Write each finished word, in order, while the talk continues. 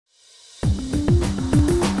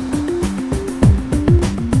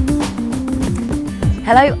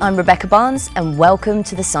Hello, I'm Rebecca Barnes and welcome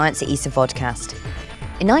to the Science ESA vodcast.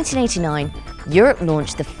 In 1989, Europe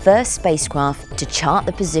launched the first spacecraft to chart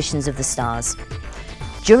the positions of the stars.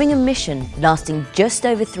 During a mission lasting just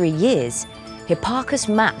over 3 years,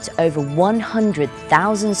 Hipparchus mapped over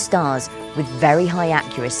 100,000 stars with very high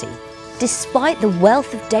accuracy. Despite the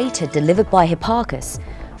wealth of data delivered by Hipparchus,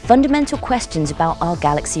 fundamental questions about our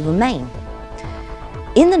galaxy remain.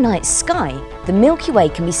 In the night sky, the Milky Way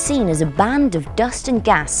can be seen as a band of dust and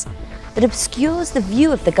gas that obscures the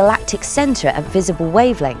view of the galactic center at visible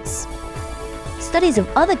wavelengths. Studies of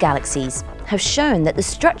other galaxies have shown that the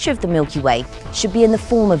structure of the Milky Way should be in the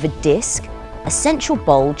form of a disk, a central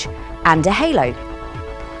bulge, and a halo.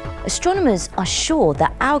 Astronomers are sure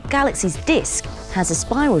that our galaxy's disk has a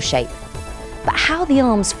spiral shape, but how the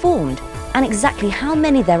arms formed and exactly how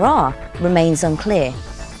many there are remains unclear.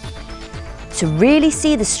 To really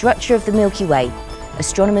see the structure of the Milky Way,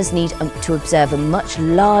 astronomers need to observe a much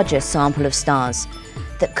larger sample of stars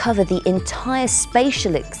that cover the entire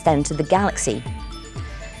spatial extent of the galaxy.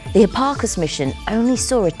 The Hipparchus mission only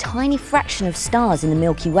saw a tiny fraction of stars in the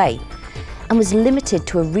Milky Way and was limited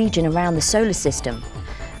to a region around the solar system,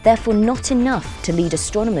 therefore not enough to lead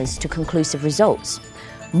astronomers to conclusive results.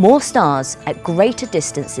 More stars at greater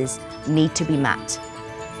distances need to be mapped.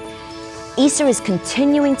 ESA is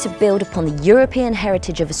continuing to build upon the European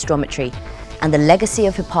heritage of astrometry and the legacy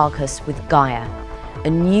of Hipparchus with Gaia, a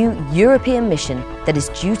new European mission that is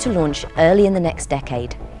due to launch early in the next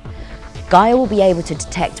decade. Gaia will be able to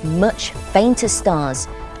detect much fainter stars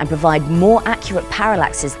and provide more accurate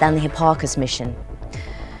parallaxes than the Hipparchus mission.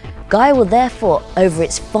 Gaia will therefore, over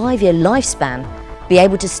its 5-year lifespan, be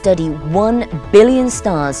able to study 1 billion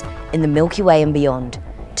stars in the Milky Way and beyond,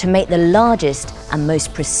 to make the largest and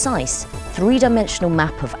most precise three-dimensional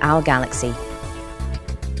map of our galaxy.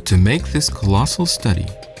 To make this colossal study,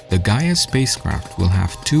 the Gaia spacecraft will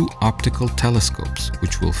have 2 optical telescopes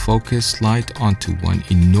which will focus light onto one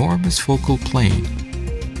enormous focal plane,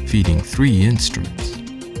 feeding 3 instruments.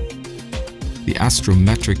 The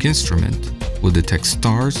astrometric instrument will detect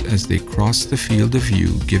stars as they cross the field of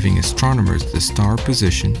view, giving astronomers the star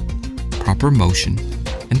position, proper motion,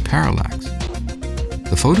 and parallax.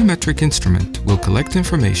 The photometric instrument will collect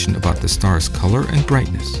information about the star's color and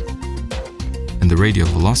brightness, and the radial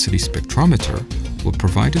velocity spectrometer will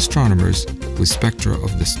provide astronomers with spectra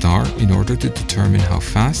of the star in order to determine how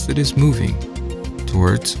fast it is moving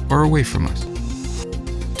towards or away from us.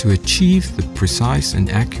 To achieve the precise and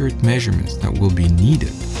accurate measurements that will be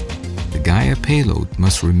needed, the Gaia payload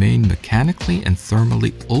must remain mechanically and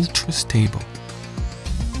thermally ultra-stable.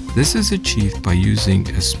 This is achieved by using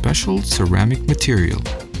a special ceramic material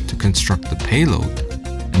to construct the payload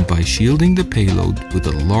and by shielding the payload with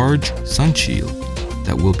a large sun shield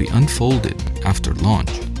that will be unfolded after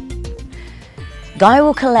launch. Gaia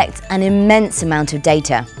will collect an immense amount of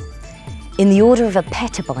data, in the order of a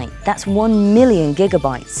petabyte, that's 1 million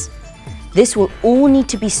gigabytes. This will all need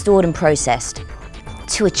to be stored and processed.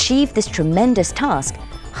 To achieve this tremendous task,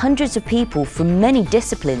 hundreds of people from many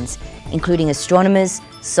disciplines, including astronomers,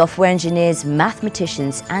 software engineers,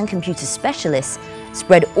 mathematicians, and computer specialists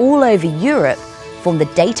spread all over Europe, form the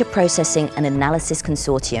Data Processing and Analysis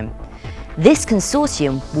Consortium. This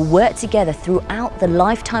consortium will work together throughout the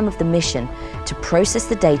lifetime of the mission to process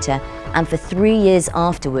the data and for 3 years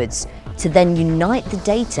afterwards to then unite the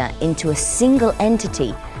data into a single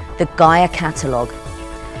entity, the Gaia Catalogue,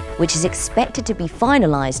 which is expected to be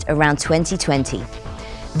finalized around 2020.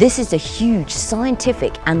 This is a huge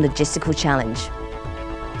scientific and logistical challenge.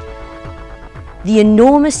 The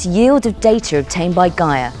enormous yield of data obtained by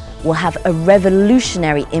Gaia will have a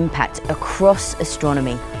revolutionary impact across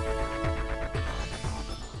astronomy.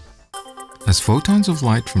 As photons of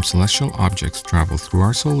light from celestial objects travel through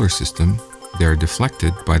our solar system, they are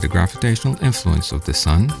deflected by the gravitational influence of the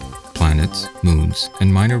Sun, planets, moons,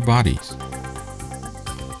 and minor bodies.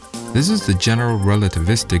 This is the general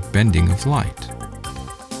relativistic bending of light.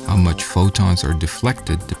 How much photons are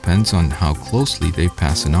deflected depends on how closely they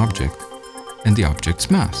pass an object and the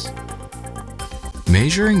object's mass.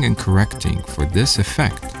 Measuring and correcting for this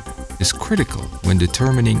effect is critical when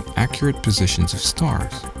determining accurate positions of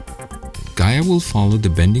stars. Gaia will follow the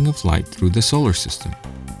bending of light through the solar system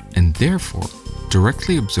and therefore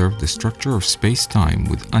directly observe the structure of space-time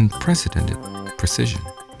with unprecedented precision.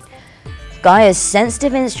 Gaia's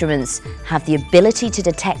sensitive instruments have the ability to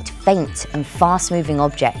detect faint and fast-moving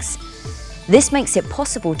objects. This makes it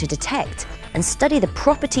possible to detect and study the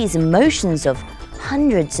properties and motions of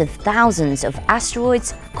hundreds of thousands of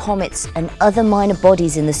asteroids, comets, and other minor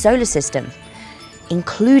bodies in the solar system,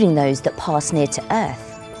 including those that pass near to Earth.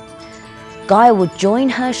 Gaia will join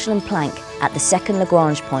Herschel and Planck at the second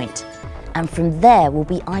Lagrange point, and from there will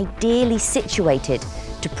be ideally situated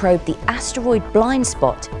to probe the asteroid blind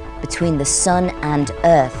spot between the Sun and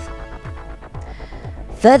Earth.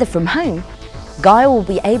 Further from home, Gaia will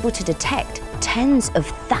be able to detect tens of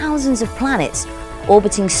thousands of planets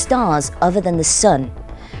orbiting stars other than the Sun,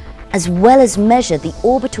 as well as measure the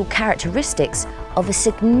orbital characteristics of a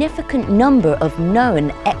significant number of known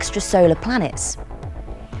extrasolar planets.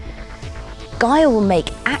 Gaia will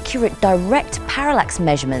make accurate direct parallax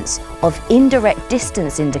measurements of indirect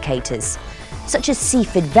distance indicators, such as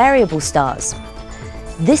Cepheid variable stars.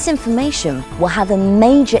 This information will have a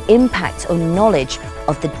major impact on knowledge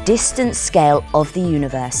of the distance scale of the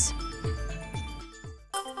universe.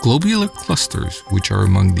 Globular clusters, which are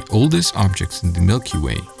among the oldest objects in the Milky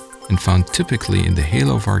Way and found typically in the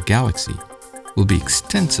halo of our galaxy, will be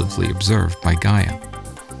extensively observed by Gaia.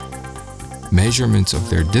 Measurements of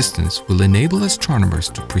their distance will enable astronomers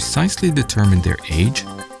to precisely determine their age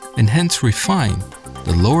and hence refine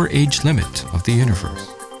the lower age limit of the universe.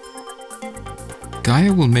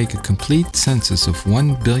 Gaia will make a complete census of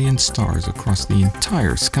 1 billion stars across the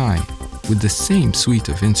entire sky with the same suite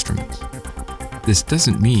of instruments. This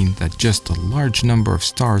doesn't mean that just a large number of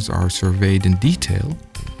stars are surveyed in detail.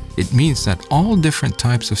 It means that all different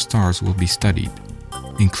types of stars will be studied,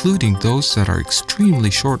 including those that are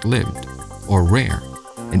extremely short-lived or rare,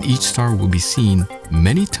 and each star will be seen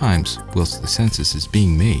many times whilst the census is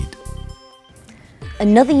being made.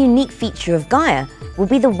 Another unique feature of Gaia will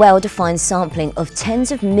be the well-defined sampling of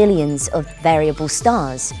tens of millions of variable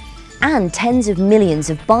stars and tens of millions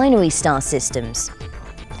of binary star systems.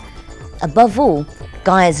 Above all,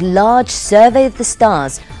 Gaia's large survey of the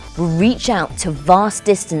stars will reach out to vast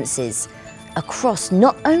distances across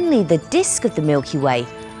not only the disk of the Milky Way,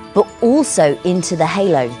 but also into the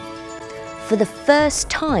halo. For the first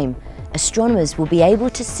time, astronomers will be able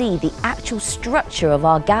to see the actual structure of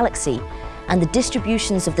our galaxy and the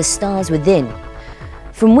distributions of the stars within,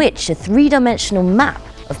 from which a three-dimensional map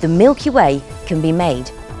of the Milky Way can be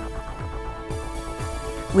made.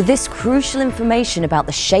 With this crucial information about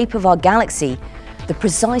the shape of our galaxy, the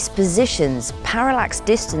precise positions, parallax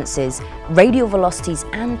distances, radial velocities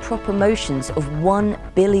and proper motions of 1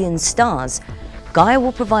 billion stars, Gaia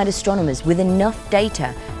will provide astronomers with enough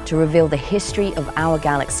data to reveal the history of our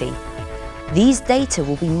galaxy. These data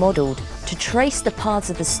will be modelled to trace the paths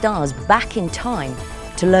of the stars back in time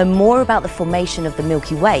to learn more about the formation of the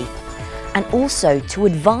Milky Way, and also to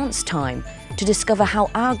advance time to discover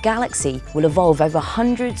how our galaxy will evolve over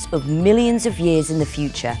hundreds of millions of years in the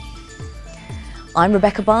future. I'm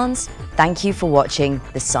Rebecca Barnes. Thank you for watching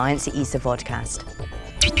the Science ESA vodcast.